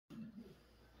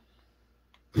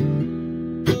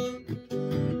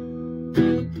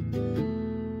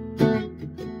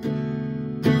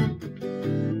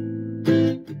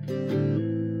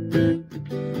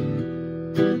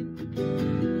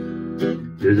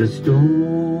There's a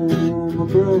storm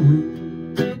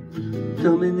a-brewing,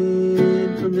 coming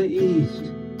in from the east.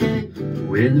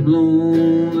 Wind's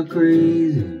blowing like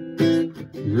crazy,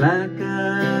 like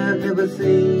I've never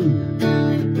seen.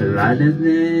 The lightning's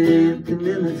dancing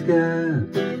in the sky,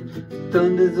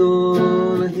 thunder's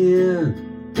all I hear.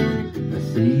 I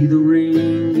see the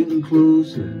rain getting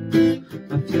closer,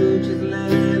 my future's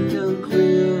left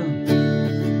unclear.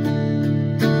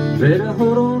 Better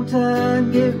hold on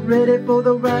tight, get ready for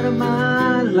the ride of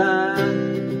my life.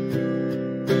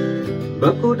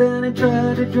 Buckle down and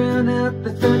try to drown out the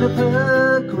sound of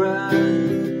her cry.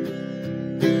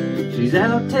 She's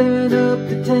out tearing up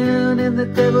the town and the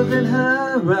devil's in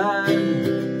her eyes.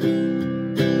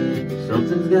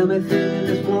 Something's got me thinking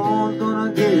this one's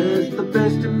gonna get the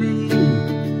best of me.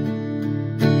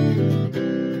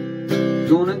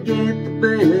 Gonna get the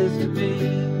best of me.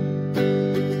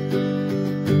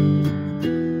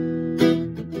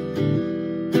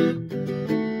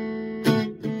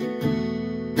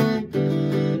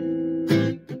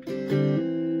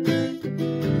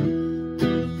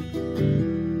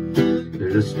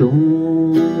 There's a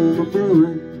storm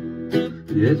a-brewing,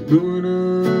 yeah, it's brewing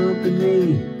up in me,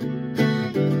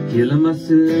 killing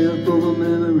myself over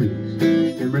memories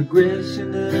and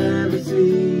regression never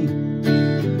see.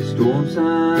 The storm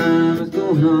siren's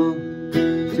going off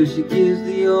till she gives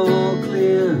the all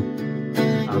clear.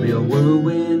 I'll be a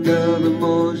whirlwind of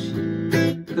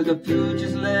emotion, cause the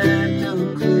future's left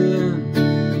unclear.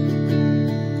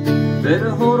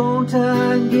 Better hold on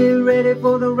tight and get ready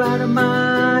for the ride of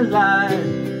my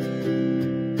life.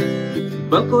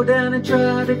 Buckle down and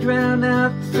try to drown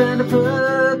out the sound of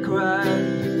her cry.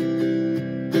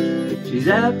 She's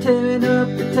out tearing up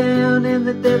the town and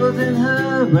the devil's in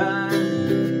her eyes.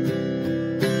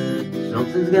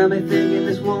 Something's got me thinking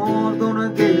this one's gonna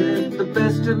get the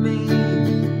best of me.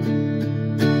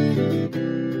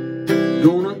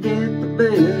 Gonna get the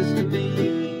best of me.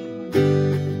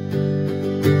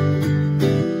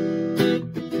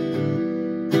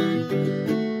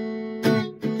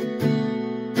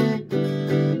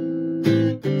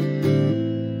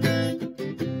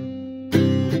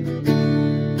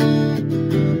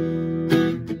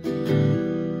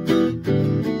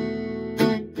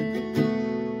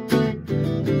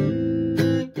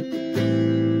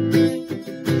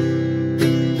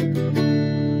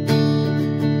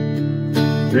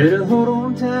 Better hold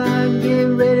on tight and get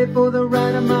ready for the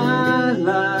ride of my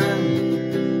life.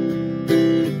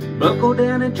 Buckle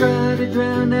down and try to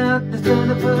drown out the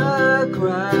sound of her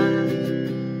cry.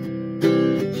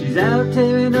 She's out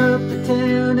tearing up the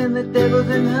town and the devil's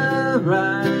in her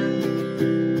eyes.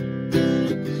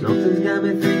 Something's got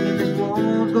me thinking this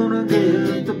one's gonna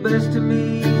get the best of me.